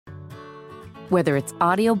Whether it's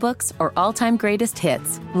audiobooks or all-time greatest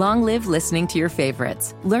hits, long live listening to your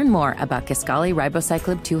favorites. Learn more about Kisqali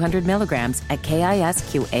Ribociclib 200 milligrams at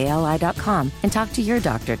KISQALI.com and talk to your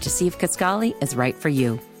doctor to see if Kisqali is right for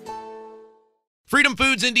you.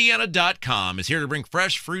 FreedomFoodsIndiana.com is here to bring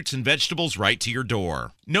fresh fruits and vegetables right to your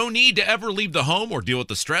door. No need to ever leave the home or deal with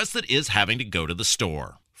the stress that is having to go to the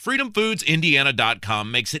store. FreedomFoodsIndiana.com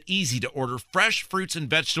makes it easy to order fresh fruits and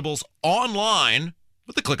vegetables online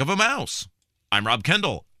with the click of a mouse. I'm Rob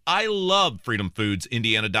Kendall. I love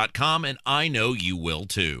FreedomFoodsIndiana.com, and I know you will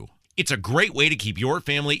too. It's a great way to keep your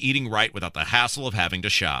family eating right without the hassle of having to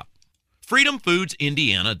shop.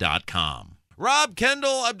 FreedomFoodsIndiana.com. Rob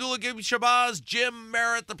Kendall, Abdullah Shabazz, Jim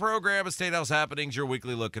Merritt, the program of State House Happenings, your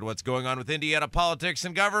weekly look at what's going on with Indiana politics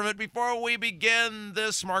and government. Before we begin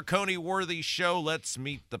this Marconi-worthy show, let's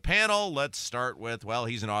meet the panel. Let's start with, well,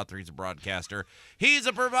 he's an author, he's a broadcaster, he's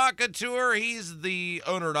a provocateur, he's the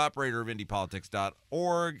owner and operator of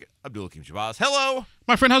IndyPolitics.org, Abdullah Shabazz. Hello.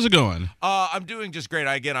 My friend, how's it going? I'm doing just great.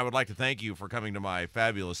 Again, I would like to thank you for coming to my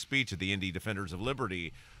fabulous speech at the Indy Defenders of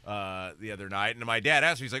Liberty the other night. And my dad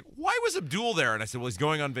asked me, he's like, why was Abdul there? And I said, well, he's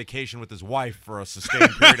going on vacation with his wife for a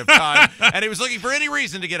sustained period of time, and he was looking for any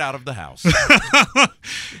reason to get out of the house.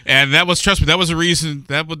 And that was, trust me, that was a reason.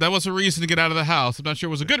 That was a reason to get out of the house. I'm not sure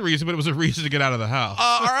it was a good reason, but it was a reason to get out of the house.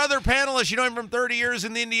 Our other panelist, you know him from 30 years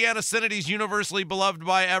in the Indiana Senate. He's universally beloved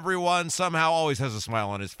by everyone, somehow always has a smile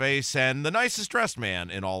on his face, and the nicest dressed man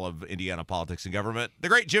in all of Indiana politics and government, the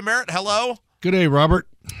great Jim Merritt. Hello. Good day, Robert.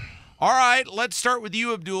 All right, let's start with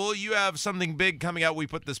you, Abdul. You have something big coming out. We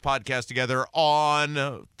put this podcast together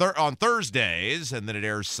on Thursdays, and then it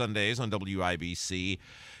airs Sundays on WIBC.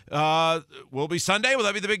 Will it be Sunday? Will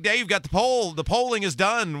that be the big day? You've got the poll. The polling is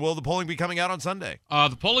done. Will the polling be coming out on Sunday?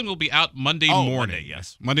 The polling will be out Monday morning. Monday,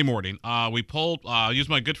 yes. Monday morning. We polled, used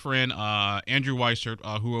my good friend Andrew Weissert,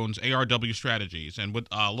 who owns ARW Strategies, and with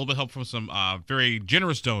a little bit of help from some very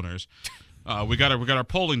generous donors. We got our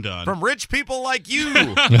polling done from rich people like you,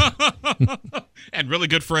 and really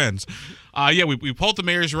good friends. We polled the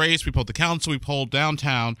mayor's race, we polled the council, we polled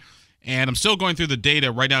downtown, and I'm still going through the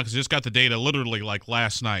data right now because I just got the data literally like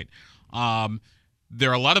last night. There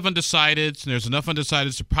are a lot of undecideds, and there's enough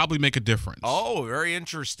undecideds to probably make a difference. Oh, very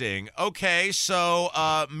interesting. Okay, so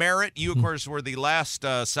Merritt, you, of course, were the last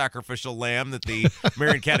sacrificial lamb that the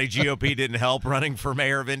Marion County GOP didn't help running for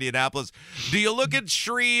mayor of Indianapolis. Do you look at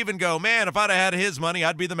Shreve and go, man, if I'd have had his money,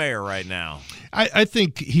 I'd be the mayor right now? I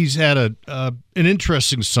think he's had an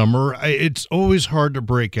interesting summer. It's always hard to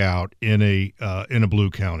break out in a blue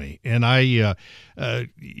county, and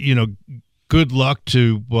good luck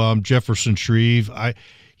to Jefferson Shreve.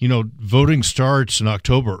 Voting starts in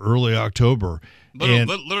October, early October.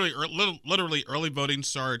 Literally, early voting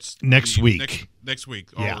starts next week. Next week,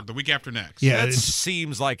 or the week after next. Yeah, that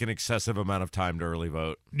seems like an excessive amount of time to early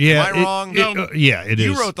vote. Yeah, am I wrong? It is.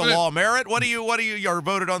 You wrote the law, Merritt. What do you? You're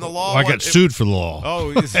voted on the law. Well, I got sued for the law.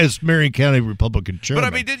 Oh, as Marion County Republican chairman.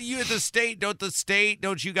 But I mean, didn't you at the state?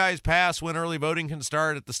 Don't you guys pass when early voting can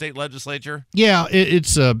start at the state legislature? Yeah,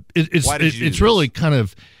 it's really kind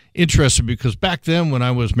of interesting because back then when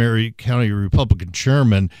I was Marion County Republican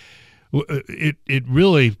chairman, it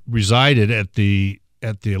really resided at the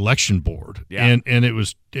election board, and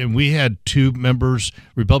we had two members,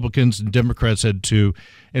 Republicans and Democrats had two,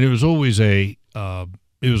 and it was always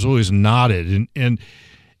knotted, and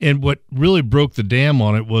what really broke the dam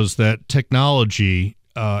on it was that technology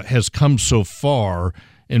has come so far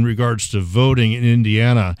in regards to voting in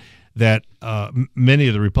Indiana that many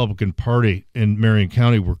of the Republican Party in Marion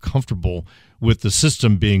County were comfortable with the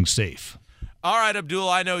system being safe. All right, Abdul,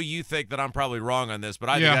 I know you think that I'm probably wrong on this, but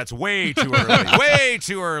I think that's way too early.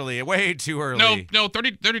 Way too early. No,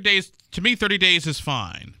 30 days, to me, 30 days is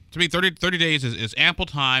fine. To me, 30 days is ample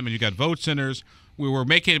time, and you got vote centers. We're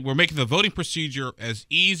making the voting procedure as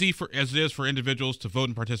easy as it is for individuals to vote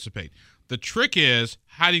and participate. The trick is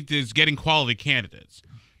getting quality candidates,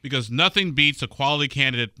 because nothing beats a quality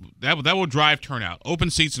candidate. That will drive turnout.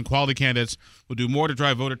 Open seats and quality candidates will do more to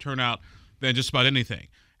drive voter turnout than just about anything.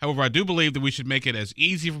 However, I do believe that we should make it as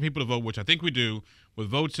easy for people to vote, which I think we do, with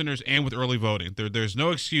vote centers and with early voting. There's no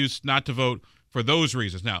excuse not to vote for those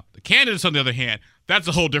reasons. Now, the candidates, on the other hand, that's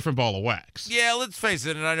a whole different ball of wax. Yeah, let's face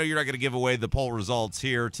it, and I know you're not going to give away the poll results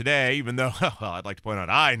here today, even though, well, I'd like to point out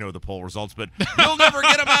I know the poll results, but you'll never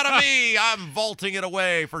get them out of me. I'm vaulting it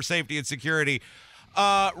away for safety and security.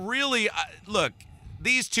 Really, look,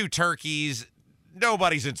 these two turkeys,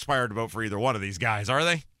 nobody's inspired to vote for either one of these guys, are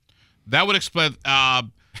they? That would explain...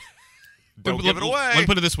 Don't give it away. Let me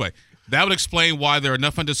put it this way. That would explain why there are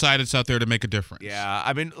enough undecideds out there to make a difference. Yeah,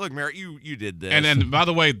 I mean, look, Merritt, you did this. And by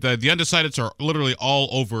the way, the undecideds are literally all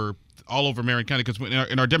over all over Marion County because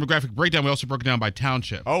in our demographic breakdown, we also broke it down by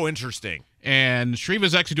township. Oh, interesting. And Shreve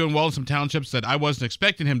is actually doing well in some townships that I wasn't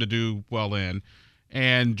expecting him to do well in.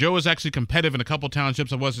 And Joe is actually competitive in a couple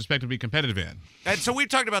townships I wasn't expected to be competitive in. And so we've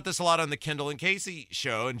talked about this a lot on the Kendall and Casey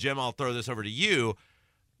show. And, Jim, I'll throw this over to you.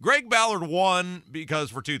 Greg Ballard won because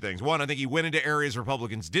for two things. One, I think he went into areas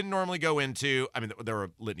Republicans didn't normally go into. I mean, there were a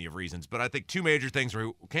litany of reasons, but I think two major things were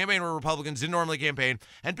campaign where Republicans didn't normally campaign,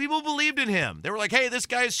 and people believed in him. They were like, hey, this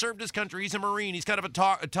guy's served his country. He's a Marine. He's kind of a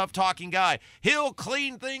tough-talking guy. He'll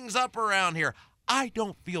clean things up around here. I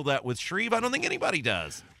don't feel that with Shreve. I don't think anybody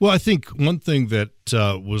does. Well, I think one thing that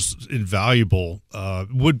was invaluable,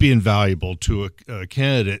 would be invaluable to a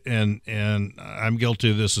candidate, and I'm guilty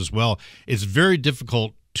of this as well, it's very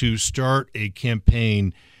difficult to start a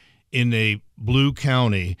campaign in a blue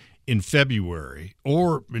county in February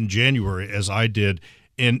or in January, as I did,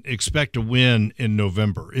 and expect to win in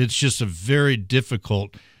November. It's just a very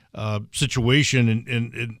difficult situation,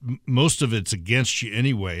 and most of it's against you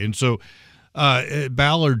anyway. And so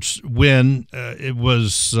Ballard's win, it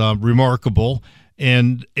was remarkable.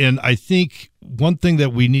 And I think one thing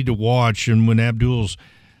that we need to watch, and when Abdul's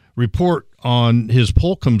report on his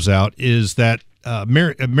poll comes out, is that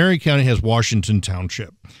Marion County has Washington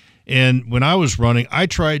Township. And when I was running, I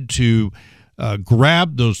tried to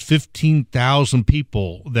grab those 15,000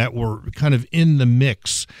 people that were kind of in the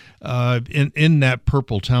mix in that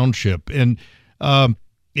purple township. And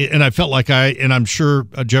I felt like and I'm sure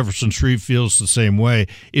Jefferson Shreve feels the same way,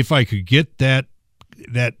 if I could get that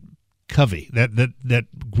covey, that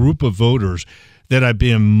group of voters, that I'd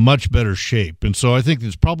be in much better shape. And so I think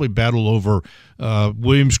there's probably battle over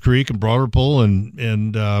Williams Creek and Broad Ripple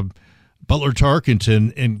and Butler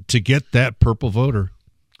Tarkington and to get that purple voter.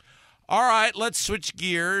 All right, let's switch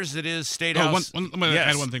gears. It is State House. I'm going to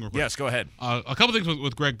add one thing real quick. Yes, go ahead. A couple things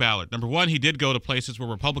with Greg Ballard. Number one, he did go to places where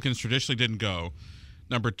Republicans traditionally didn't go.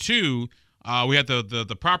 Number two, we had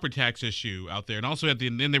the property tax issue out there, and also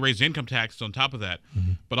then they raised income taxes on top of that.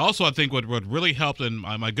 Mm-hmm. But also, I think what really helped, and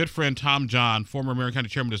my good friend Tom John, former Marion County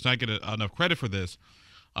chairman, does not get enough credit for this.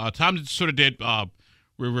 Tom sort of did. I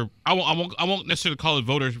won't necessarily call it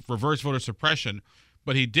reverse voter suppression,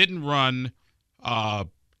 but he didn't run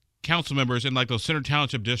council members in like those center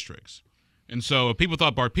township districts, and so if people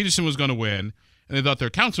thought Bart Peterson was going to win, and they thought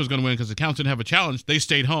their council was going to win because the council didn't have a challenge, they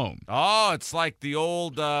stayed home. Oh, it's like the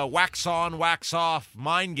old wax on, wax off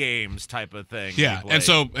mind games type of thing. Yeah,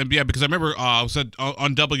 because I remember I was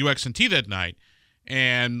on WXNT that night,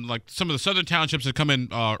 and like some of the southern townships had come in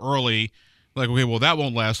early, like, okay, well, that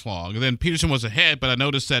won't last long. And then Peterson was ahead, but I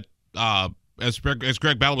noticed that as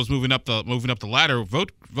Greg Ballard was moving up the ladder,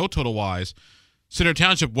 vote total wise, Center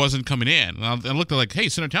Township wasn't coming in. And I looked at like, hey,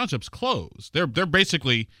 Center Township's closed. They're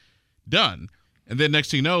basically done. And then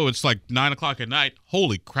next thing you know, it's like 9 o'clock at night.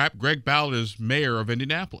 Holy crap, Greg Ballard is mayor of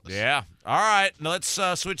Indianapolis. Yeah. All right. Now let's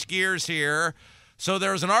switch gears here. So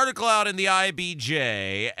there was an article out in the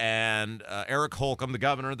IBJ, and Eric Holcomb, the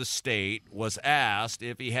governor of the state, was asked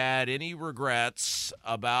if he had any regrets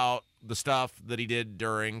about the stuff that he did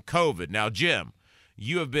during COVID. Now, Jim,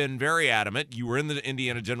 you have been very adamant. You were in the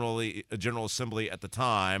Indiana General Assembly at the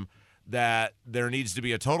time, that there needs to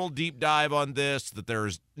be a total deep dive on this, that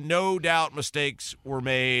there's no doubt mistakes were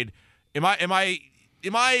made.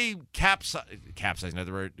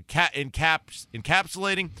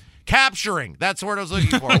 Capturing, that's the word I was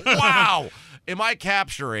looking for. Wow. Am I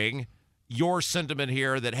capturing your sentiment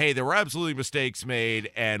here that, hey, there were absolutely mistakes made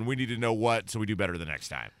and we need to know what so we do better the next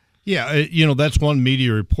time? Yeah, that's one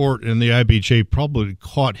media report, and the IBJ probably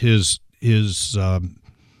caught his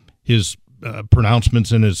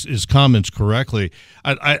pronouncements and his comments correctly.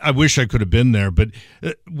 I wish I could have been there, but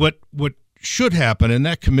what should happen, and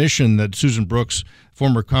that commission that Susan Brooks,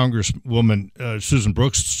 former Congresswoman Susan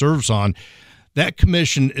Brooks, serves on, that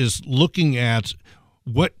commission is looking at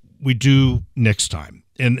what we do next time,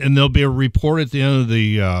 and there'll be a report at the end of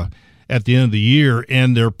the year.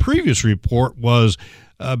 And their previous report was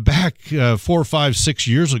back 4 or 5, 6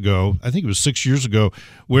 years ago. I think it was 6 years ago,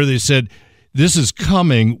 where they said, this is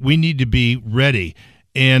coming. We need to be ready,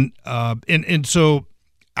 and so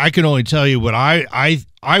I can only tell you what I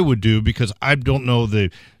would do, because I don't know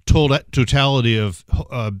the totality of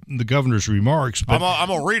the governor's remarks. But I'm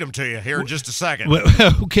gonna read them to you here in just a second.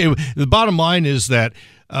 Okay, the bottom line is that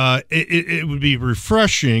it would be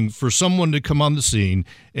refreshing for someone to come on the scene,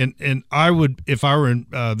 and I would, if I were in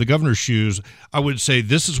the governor's shoes, I would say,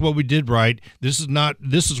 this is what we did right, this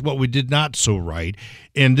is what we did not so right,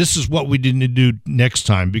 and this is what we didn't do next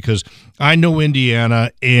time, because I know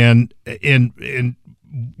Indiana and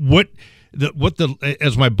what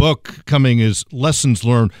as my book coming is lessons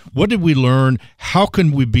learned. What did we learn? How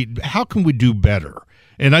can we do better?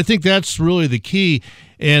 And I think that's really the key.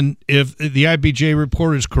 And if the IBJ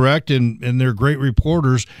report is correct, and they're great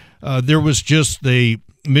reporters, there was just the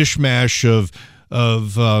mishmash of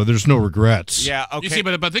there's no regrets. Yeah, okay. You see,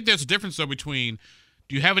 but I think there's a difference, though, between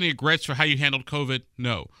do you have any regrets for how you handled COVID?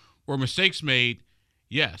 No. Or mistakes made?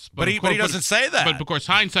 Yes. But he doesn't say that. But, of course,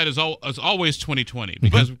 hindsight is always 2020.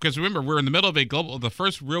 Because remember, we're in the middle of the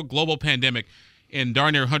first real global pandemic in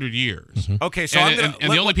darn near 100 years. Mm-hmm. Okay, so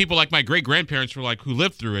the only people like my great-grandparents who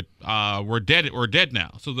lived through it were dead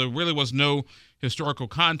now. So there really was no historical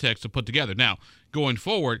context to put together. Now, going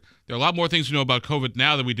forward, there are a lot more things to know about COVID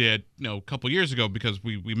now than we did a couple years ago, because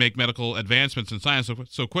we make medical advancements in science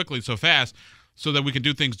so quickly, so fast, so that we can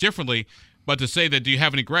do things differently. But to say that, do you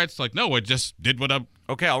have any regrets? Like, no, I just did what I'm...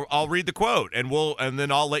 Okay, I'll read the quote, and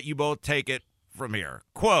then I'll let you both take it from here.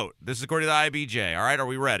 Quote, this is according to the IBJ. All right, are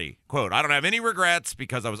we ready? Quote, I don't have any regrets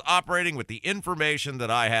because I was operating with the information that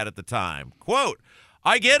I had at the time. Quote,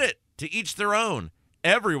 I get it. To each their own.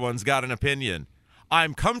 Everyone's got an opinion.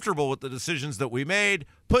 I'm comfortable with the decisions that we made.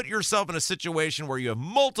 Put yourself in a situation where you have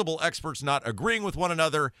multiple experts not agreeing with one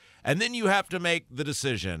another, and then you have to make the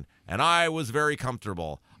decision. And I was very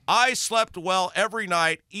comfortable. I slept well every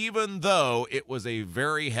night, even though it was a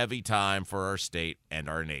very heavy time for our state and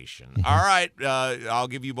our nation. All right, I'll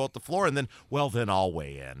give you both the floor, and then I'll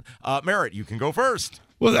weigh in. Merritt, you can go first.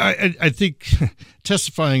 Well, I think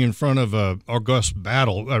testifying in front of a august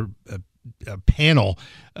a panel,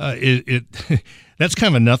 that's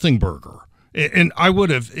kind of a nothing burger. And I would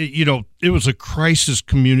have, it was a crisis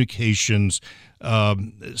communications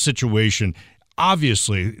situation.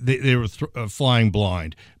 Obviously, they were flying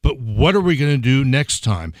blind. But what are we going to do next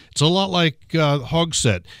time? It's a lot like Hogg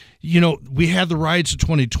said. We had the riots of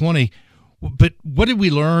 2020, but what did we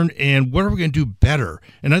learn, and what are we going to do better?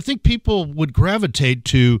 And I think people would gravitate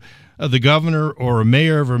to the governor or a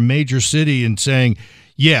mayor of a major city and saying,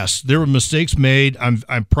 yes, there were mistakes made.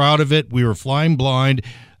 I'm proud of it. We were flying blind,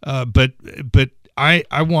 but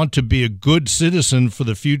I want to be a good citizen for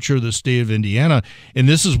the future of the state of Indiana, and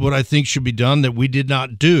this is what I think should be done that we did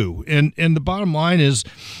not do. And the bottom line is,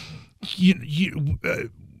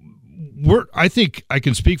 I think I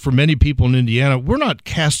can speak for many people in Indiana. We're not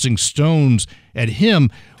casting stones at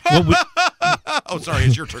him. Oh, sorry,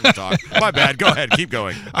 it's your turn to talk. My bad. Go ahead. Keep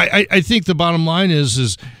going. I think the bottom line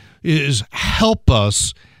is help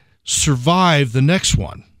us survive the next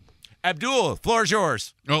one. Abdul, floor is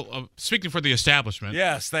yours. Well, speaking for the establishment.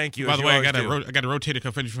 Yes, thank you. By the way, I got a rotator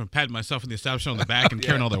cuff injury from patting myself in the establishment on the back and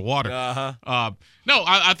carrying all their water. Uh-huh. No,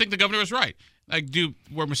 I think the governor was right. Like,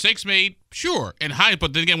 were mistakes made? Sure.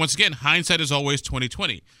 But then again, once again, hindsight is always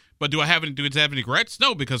 20/20. But do I have any regrets?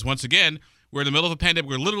 No, because once again, we're in the middle of a pandemic.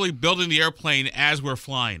 We're literally building the airplane as we're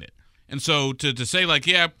flying it. And so to say like,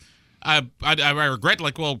 yeah, I regret,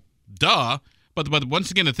 like, well, duh. But once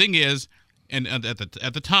again, the thing is, and at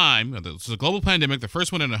the time, this is a global pandemic, the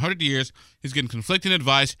first one in 100 years. He's getting conflicting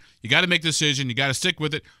advice. You got to make a decision. You got to stick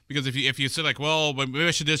with it, because if you say like, well, maybe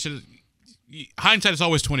I should do this, hindsight is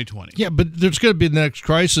always 20/20. Yeah, but there's going to be the next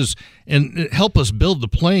crisis, and help us build the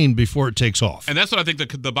plane before it takes off. And that's what I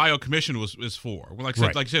think the Bio Commission is for. Well, like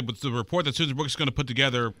I said, with the report that Susan Brooks is going to put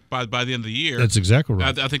together by the end of the year. That's exactly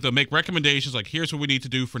right. I think they'll make recommendations like, here's what we need to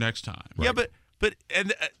do for next time. Right. Yeah, but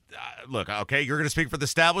look, okay, you're going to speak for the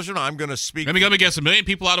establishment. I'm going to speak. Let me guess, 1 million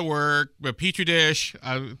people out of work, a petri dish.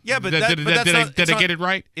 Yeah, but did I get it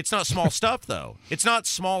right? It's not small stuff, though. It's not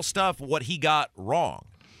small stuff what he got wrong.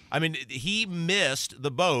 I mean, he missed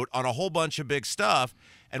the boat on a whole bunch of big stuff,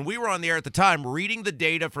 and we were on the air at the time reading the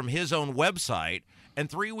data from his own website, and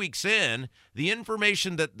 3 weeks in, the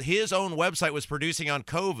information that his own website was producing on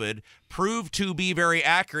COVID proved to be very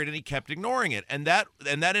accurate, and he kept ignoring it. And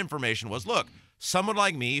that information was, look, someone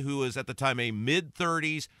like me, who was at the time a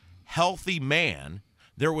mid-30s healthy man,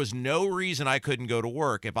 there was no reason I couldn't go to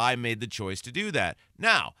work if I made the choice to do that.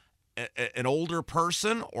 Now, an older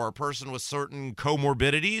person or a person with certain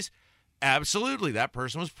comorbidities, absolutely, that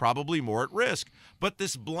person was probably more at risk. But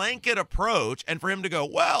this blanket approach, and for him to go,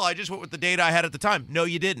 well, I just went with the data I had at the time. No,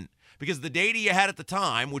 you didn't. Because the data you had at the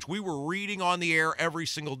time, which we were reading on the air every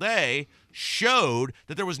single day, showed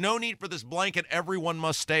that there was no need for this blanket, everyone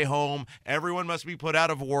must stay home, everyone must be put out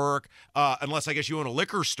of work, unless I guess you own a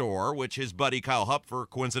liquor store, which his buddy Kyle Hupfer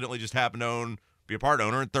coincidentally just happened to be a part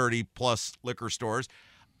owner in 30-plus liquor stores.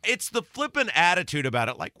 it's the flippant attitude about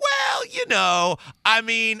it. Like, well, you know, I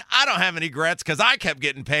mean, I don't have any regrets because I kept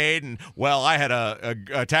getting paid, and well, I had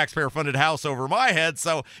a taxpayer-funded house over my head.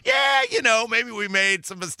 So yeah, you know, maybe we made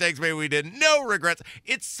some mistakes, maybe we didn't. No regrets.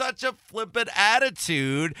 It's such a flippant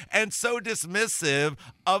attitude and so dismissive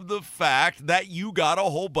of the fact that you got a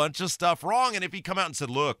whole bunch of stuff wrong. And if you come out and said,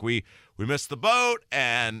 look, we missed the boat,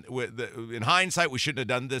 and in hindsight, we shouldn't have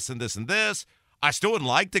done this and this and this. I still wouldn't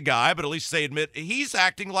like the guy, but at least they admit he's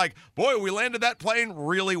acting like, boy, we landed that plane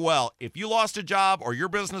really well. If you lost a job or your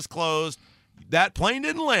business closed, that plane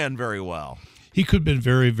didn't land very well. He could have been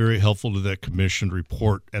very, very helpful to that commission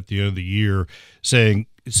report at the end of the year, saying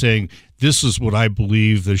this is what I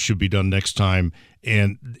believe that should be done next time,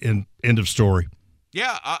 and end of story.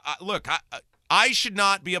 Yeah, look, I should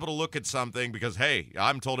not be able to look at something because, hey,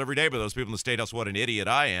 I'm told every day by those people in the State House what an idiot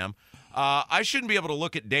I am. I shouldn't be able to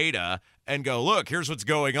look at data and go, look, here's what's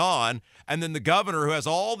going on. And then the governor, who has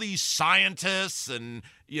all these scientists and,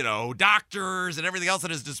 you know, doctors and everything else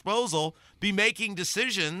at his disposal, be making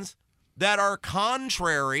decisions that are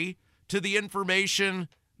contrary to the information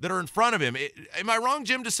that are in front of him. Am I wrong,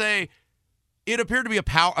 Jim, to say it appeared to be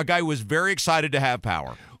a guy who was very excited to have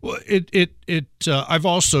power? Well, I've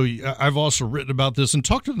also written about this and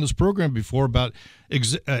talked on this program before about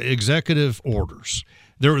executive orders.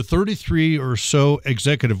 There were 33 or so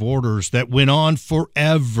executive orders that went on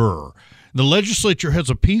forever. The legislature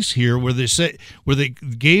has a piece here where they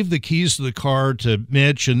gave the keys to the car to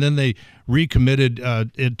Mitch, and then they recommitted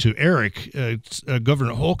it to Eric,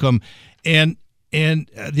 Governor Holcomb, and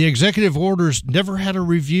the executive orders never had a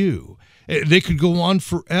review. They could go on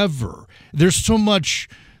forever. There's so much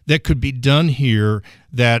that could be done here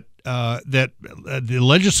that the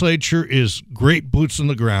legislature is great boots on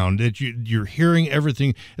the ground. That you're hearing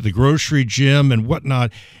everything at the grocery, gym, and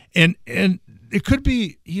whatnot, and it could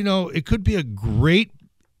be, you know, it could be a great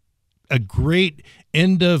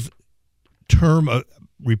end of term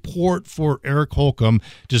report for Eric Holcomb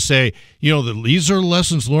to say, you know, that these are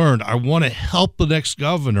lessons learned. I want to help the next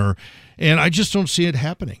governor, and I just don't see it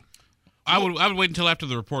happening. I would wait until after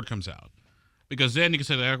the report comes out, because then you can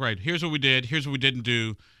say, all right, here's what we did, here's what we didn't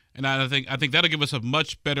do, and I think that'll give us a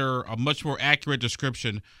much more accurate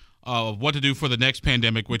description of what to do for the next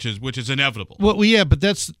pandemic, which is inevitable. Well, yeah, but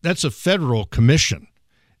that's a federal commission,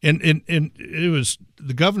 and it was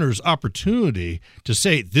the governor's opportunity to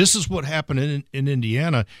say this is what happened in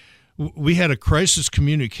Indiana. We had a crisis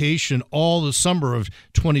communication all the summer of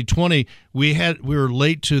 2020. We were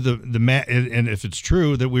late to and if it's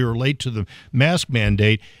true that we were late to the mask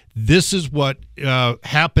mandate, this is what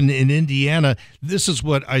happened in Indiana. This is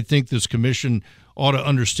what I think this commission ought to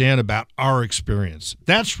understand about our experience.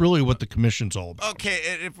 That's really what the commission's all about.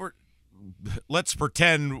 Okay, let's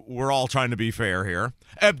pretend we're all trying to be fair here.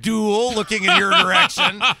 Abdul, looking in your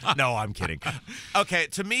direction. No, I'm kidding. Okay,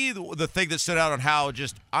 to me, the thing that stood out on how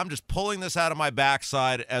I'm just pulling this out of my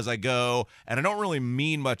backside as I go, and I don't really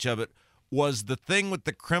mean much of it, was the thing with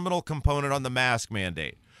the criminal component on the mask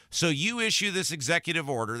mandate. So you issue this executive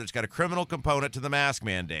order that's got a criminal component to the mask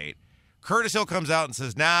mandate. Curtis Hill comes out and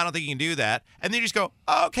says, nah, I don't think you can do that. And then you just go,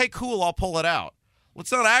 oh, okay, cool, I'll pull it out.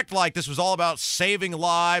 Let's not act like this was all about saving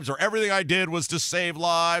lives or everything I did was to save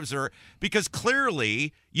lives, because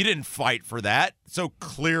clearly you didn't fight for that. So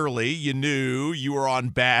clearly you knew you were on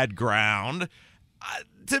bad ground.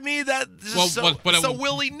 To me, that's so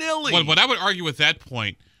willy-nilly. What I would argue with that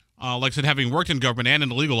point, like I said, having worked in government and in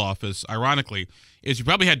the legal office, ironically, is you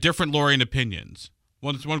probably had different lawyering opinions.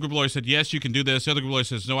 One group of lawyers said, yes, you can do this. The other group of lawyers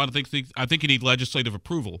says, no, I think you need legislative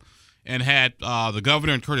approval. And had the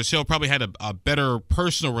governor and Curtis Hill probably had a better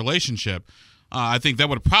personal relationship, I think that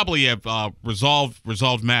would probably have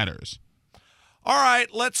resolved matters. All right,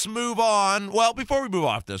 let's move on. Well, before we move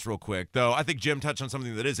off this real quick, though, I think Jim touched on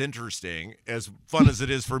something that is interesting. As fun as it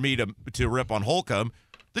is for me to rip on Holcomb,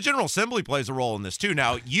 the General Assembly plays a role in this, too.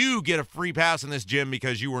 Now, you get a free pass in this, Jim,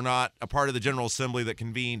 because you were not a part of the General Assembly that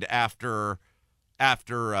convened after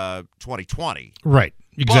 2020. Right,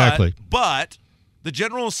 exactly. But the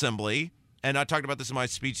General Assembly, and I talked about this in my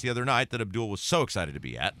speech the other night that Abdul was so excited to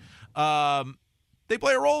be at, they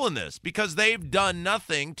play a role in this because they've done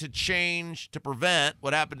nothing to prevent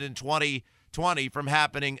what happened in 2020 from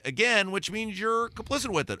happening again, which means you're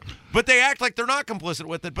complicit with it. But they act like they're not complicit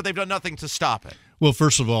with it, but they've done nothing to stop it. Well,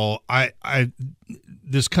 first of all,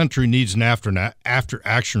 this country needs an after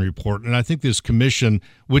action report, and I think this commission,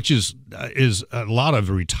 which is a lot of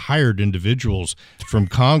retired individuals from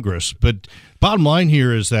Congress, but bottom line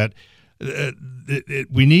here is that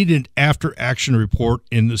we need an after action report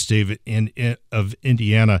in the state of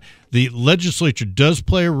Indiana. The legislature does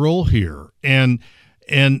play a role here, and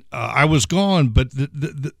I was gone, but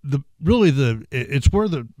it's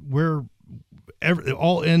where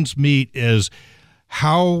all ends meet is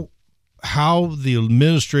how the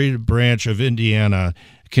administrative branch of Indiana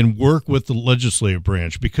can work with the legislative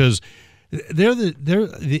branch, because they're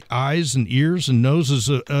the eyes and ears and noses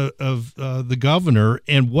of the governor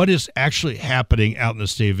and what is actually happening out in the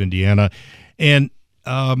state of Indiana. And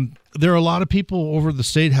there are a lot of people over the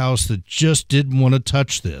State House that just didn't want to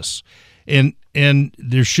touch this. And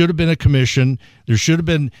there should have been a commission. There should have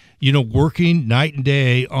been, working night and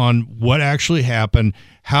day on what actually happened,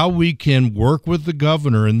 how we can work with the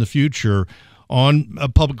governor in the future on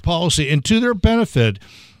public policy. And to their benefit,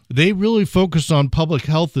 they really focused on public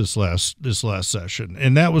health this last session,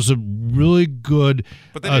 and that was a really good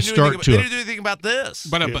start to it. They didn't do anything about this.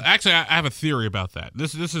 But actually, I have a theory about that.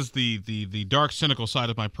 This is the dark, cynical side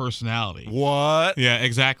of my personality. What? Yeah,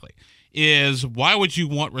 exactly. Is why would you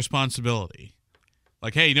want responsibility?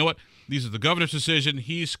 Like, hey, you know what? These are the governor's decision.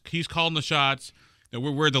 He's calling the shots.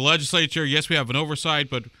 We're the legislature. Yes, we have an oversight,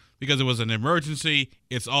 but because it was an emergency,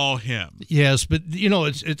 it's all him. Yes, but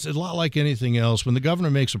it's a lot like anything else. When the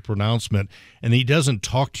governor makes a pronouncement and he doesn't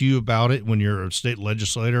talk to you about it when you're a state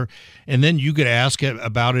legislator, and then you get asked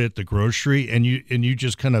about it at the grocery, and you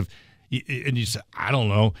just kind of and you say, I don't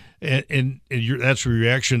know, and that's your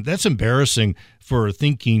reaction. That's embarrassing for a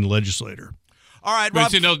thinking legislator. All right,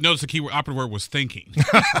 Rob. Notice the key operative word was thinking.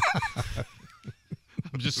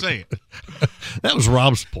 I'm just saying. That was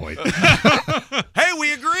Rob's point. Hey,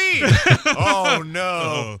 we agree. Oh,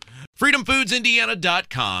 no.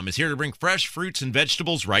 FreedomFoodsIndiana.com is here to bring fresh fruits and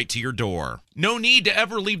vegetables right to your door. No need to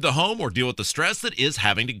ever leave the home or deal with the stress that is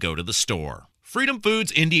having to go to the store.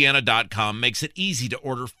 FreedomFoodsIndiana.com makes it easy to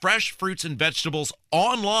order fresh fruits and vegetables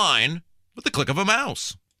online with the click of a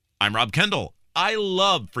mouse. I'm Rob Kendall. I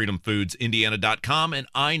love FreedomFoodsIndiana.com, and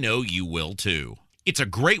I know you will too. It's a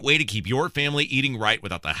great way to keep your family eating right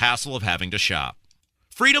without the hassle of having to shop.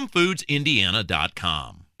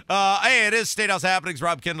 FreedomFoodsIndiana.com. Hey, it is State House Happenings.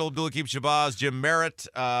 Rob Kendall, Abdul-Hakeem Shabazz, Jim Merritt.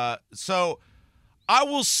 So I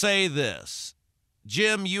will say this.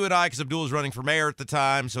 Jim, you and I, because Abdul was running for mayor at the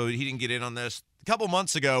time, so he didn't get in on this. A couple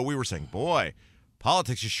months ago, we were saying, boy,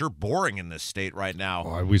 politics is sure boring in this state right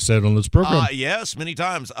now. We said on this program. Yes, many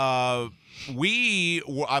times. We,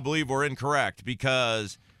 I believe, were incorrect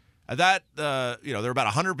because there were about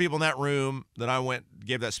 100 people in that room that I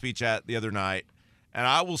gave that speech at the other night. And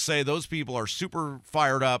I will say those people are super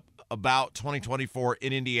fired up about 2024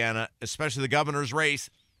 in Indiana, especially the governor's race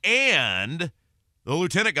and the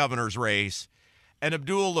lieutenant governor's race. And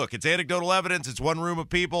Abdul, look, it's anecdotal evidence. It's one room of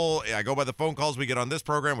people. I go by the phone calls we get on this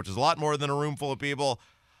program, which is a lot more than a room full of people.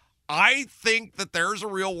 I think that there's a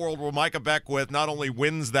real world where Micah Beckwith not only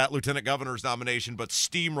wins that lieutenant governor's nomination, but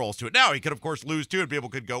steamrolls to it. Now, he could, of course, lose, too, and people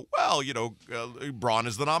could go, well, Braun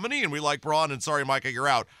is the nominee, and we like Braun, and sorry, Micah, you're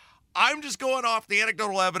out. I'm just going off the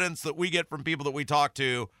anecdotal evidence that we get from people that we talk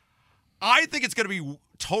to. I think it's going to be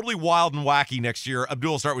totally wild and wacky next year.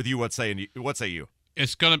 Abdul, start with you. What say you?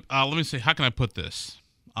 It's going to, let me see, how can I put this?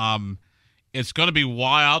 It's going to be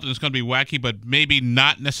wild and it's going to be wacky, but maybe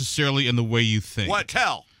not necessarily in the way you think. What?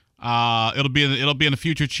 Tell. It'll be in the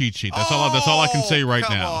future cheat sheet. That's all I can say right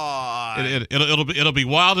now. It'll be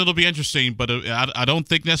wild. It'll be interesting, but I don't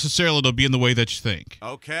think necessarily it'll be in the way that you think.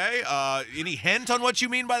 Okay. Any hint on what you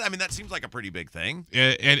mean by that? I mean, that seems like a pretty big thing.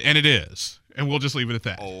 And it is. And we'll just leave it at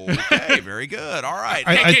that. Okay, very good. All right.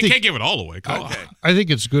 Can't give it all away. Come on. I think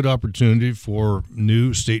it's a good opportunity for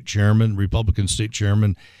new state chairman, Republican state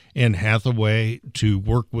chairman Anne Hathaway, to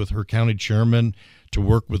work with her county chairman, to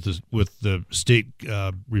work with the state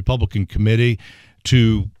Republican committee,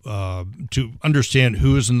 to understand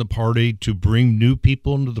who is in the party, to bring new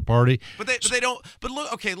people into the party. But they don't. But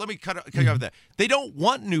look, okay, let me cut you off that. They don't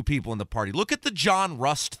want new people in the party. Look at the John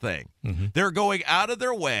Rust thing. Mm-hmm. They're going out of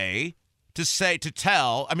their way to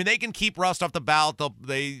tell. I mean, they can keep Rust off the ballot.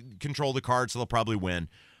 They control the card, so they'll probably win.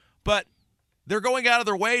 But they're going out of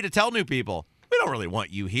their way to tell new people, we don't really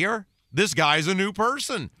want you here. This guy's a new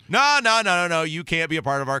person. No. You can't be a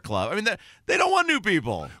part of our club. I mean, they don't want new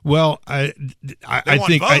people. Well, I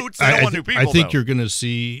think votes. They don't want new people. I think you're going to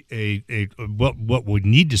see what we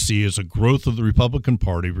need to see is a growth of the Republican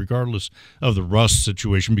Party, regardless of the Rust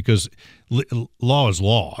situation, because law is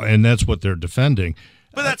law, and that's what they're defending.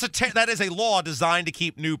 But that is a law designed to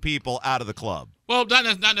keep new people out of the club. Well,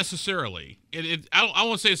 not necessarily. I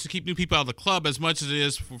won't say it's to keep new people out of the club as much as it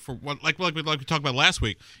is for what like we talked about last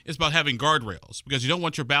week. It's about having guardrails because you don't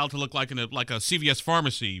want your ballot to look like a CVS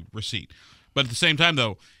pharmacy receipt. But at the same time,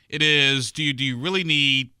 though, it is do you really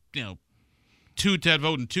need to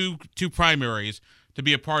vote in two primaries to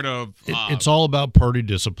be a part of. It's all about party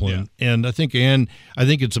discipline, and I think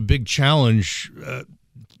it's a big challenge.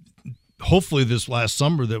 Hopefully, this last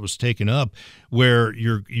summer that was taken up, where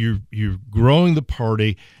you're growing the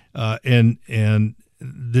party, and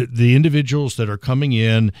the individuals that are coming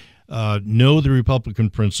in know the Republican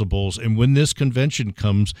principles, and when this convention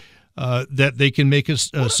comes, that they can make a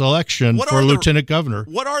selection for a lieutenant governor.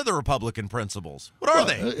 What are the Republican principles? What are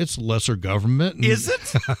they? It's lesser government. Is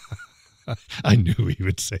it? I knew he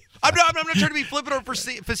would say that. I'm not trying to be flippant or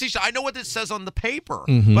facetious. I know what this says on the paper,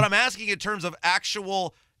 but I'm asking in terms of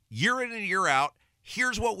actual year in and year out.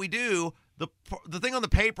 Here's what we do. The thing on the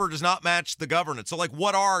paper does not match the governance. So, like,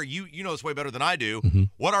 what are you know this way better than I do?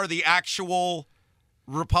 What are the actual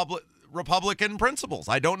Republican principles?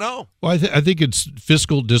 I don't know. Well, I think it's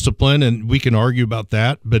fiscal discipline, and we can argue about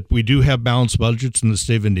that. But we do have balanced budgets in the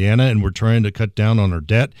state of Indiana, and we're trying to cut down on our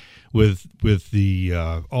debt with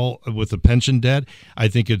the pension debt. I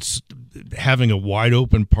think it's having a wide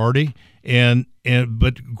open party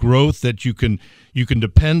but growth that you can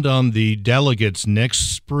depend on the delegates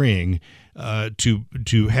next spring to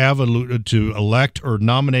elect or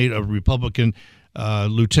nominate a Republican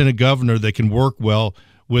lieutenant governor that can work well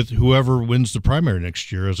with whoever wins the primary next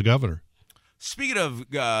year as a governor. Speaking of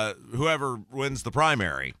whoever wins the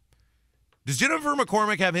primary, does Jennifer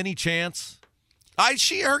McCormick have any chance?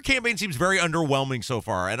 Her campaign seems very underwhelming so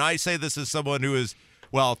far, and I say this as someone who is,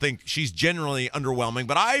 I think she's generally underwhelming,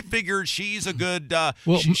 but I figured she's a good.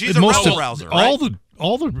 She's a rouser, right?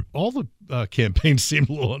 All the campaigns seem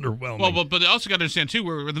a little underwhelming. Well, but also got to understand too,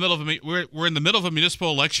 we're in the middle of a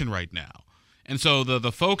municipal election right now. And so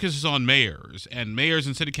the focus is on mayors and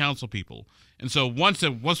city council people. And so once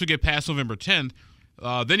we get past November 10th,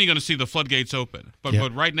 then you're going to see the floodgates open.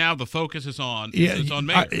 But right now the focus is on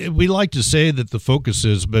mayors. We like to say that the focus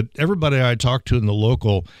is, but everybody I talk to in the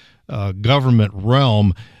local government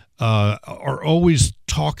realm are always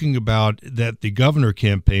talking about that the governor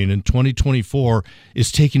campaign in 2024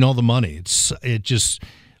 is taking all the money. It just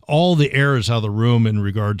all the air is out of the room in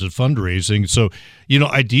regards to fundraising. So,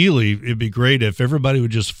 ideally, it'd be great if everybody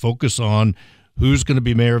would just focus on who's going to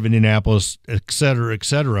be mayor of Indianapolis, et cetera, et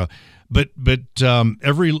cetera. But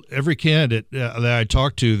every candidate that I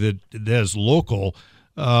talk to that is local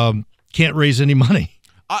can't raise any money.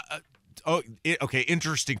 Okay,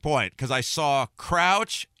 interesting point, because I saw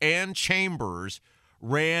Crouch and Chambers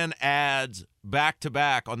ran ads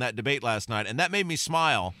back-to-back on that debate last night, and that made me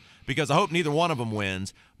smile because I hope neither one of them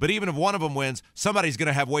wins. But even if one of them wins, somebody's going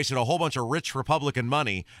to have wasted a whole bunch of rich Republican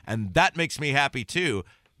money, and that makes me happy too.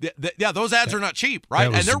 Those ads are not cheap, right?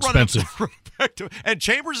 And they're expensive. running. And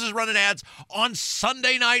Chambers is running ads on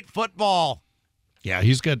Sunday Night Football. Yeah,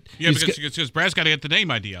 because Brad's got to get the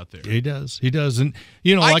name ID out there. He does, and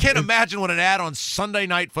I can't imagine what an ad on Sunday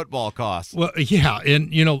Night Football costs. Well, yeah,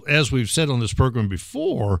 and as we've said on this program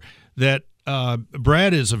before, that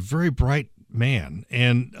Brad is a very bright man,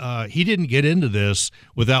 and he didn't get into this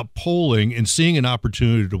without polling and seeing an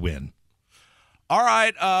opportunity to win. All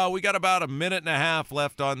right, we got about a minute and a half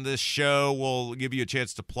left on this show. We'll give you a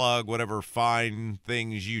chance to plug whatever fine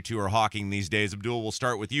things you two are hawking these days. Abdul, we'll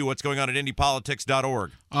start with you. What's going on at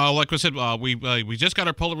IndyPolitics.org? Like I said, we just got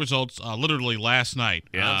our polling results literally last night.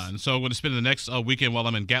 Yes. And so I'm going to spend the next weekend while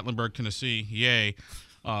I'm in Gatlinburg, Tennessee. Yay.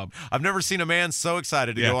 I've never seen a man so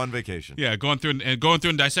excited to go on vacation. Yeah, going through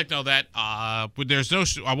and dissecting all that. There's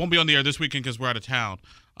I won't be on the air this weekend because we're out of town.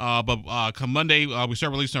 But come Monday, we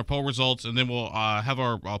start releasing our poll results, and then we'll have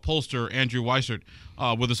our pollster, Andrew Weissert,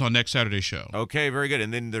 with us on next Saturday's show. Okay, very good.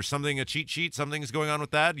 And then there's a cheat sheet, something's going on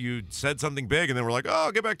with that? You said something big, and then we're like,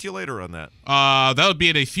 I'll get back to you later on that. That would be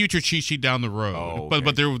in a future cheat sheet down the road. Oh, okay.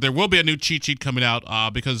 But there will be a new cheat sheet coming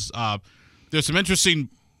out because there's some interesting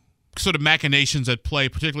sort of machinations at play,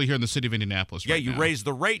 particularly here in the city of Indianapolis. Yeah, you raised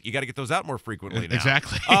the rate. You got to get those out more frequently now.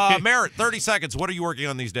 Exactly. Merritt, 30 seconds. What are you working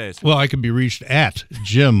on these days? Well, I can be reached at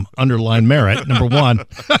Jim_Merritt, number 1,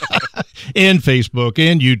 and Facebook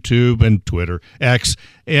and YouTube and Twitter, X.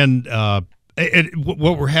 And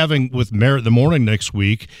what we're having with Merritt in the Morning next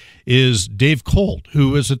week is Dave Colt,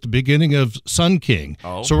 who is at the beginning of Sun King.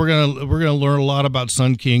 Oh. So we're gonna learn a lot about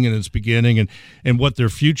Sun King and its beginning and what their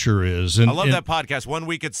future is. And I love that podcast. One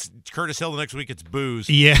week it's Curtis Hill, the next week it's Booze.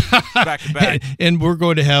 Yeah, back to back. And we're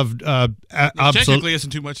going to have technically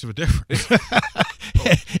isn't too much of a difference.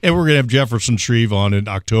 And we're going to have Jefferson Shreve on in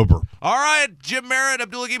October. All right, Jim Merritt,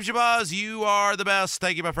 Abdul-Hakim Shabazz, you are the best.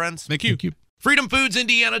 Thank you, my friends. Thank you.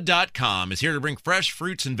 FreedomFoodsIndiana.com is here to bring fresh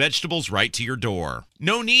fruits and vegetables right to your door.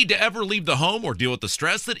 No need to ever leave the home or deal with the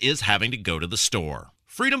stress that is having to go to the store.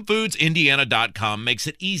 FreedomFoodsIndiana.com makes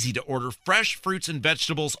it easy to order fresh fruits and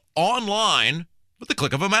vegetables online with the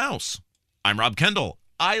click of a mouse. I'm Rob Kendall.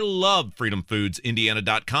 I love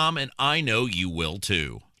freedomfoodsindiana.com, and I know you will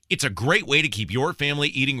too. It's a great way to keep your family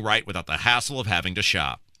eating right without the hassle of having to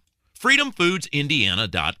shop.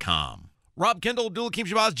 freedomfoodsindiana.com. Rob Kendall, Abdul Hakim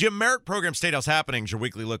Shabazz, Jim Merritt, program State House Happenings, your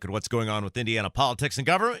weekly look at what's going on with Indiana politics and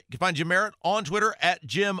government. You can find Jim Merritt on Twitter at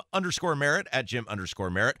Jim_Merritt, at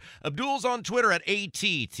Jim_Merritt. Abdul's on Twitter at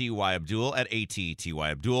ATTY Abdul, at ATTY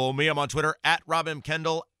Abdul. Me, I'm on Twitter at Rob M.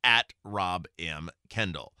 Kendall, at Rob M.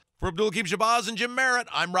 Kendall. For Abdul Hakim Shabazz and Jim Merritt,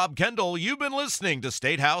 I'm Rob Kendall. You've been listening to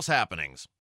State House Happenings.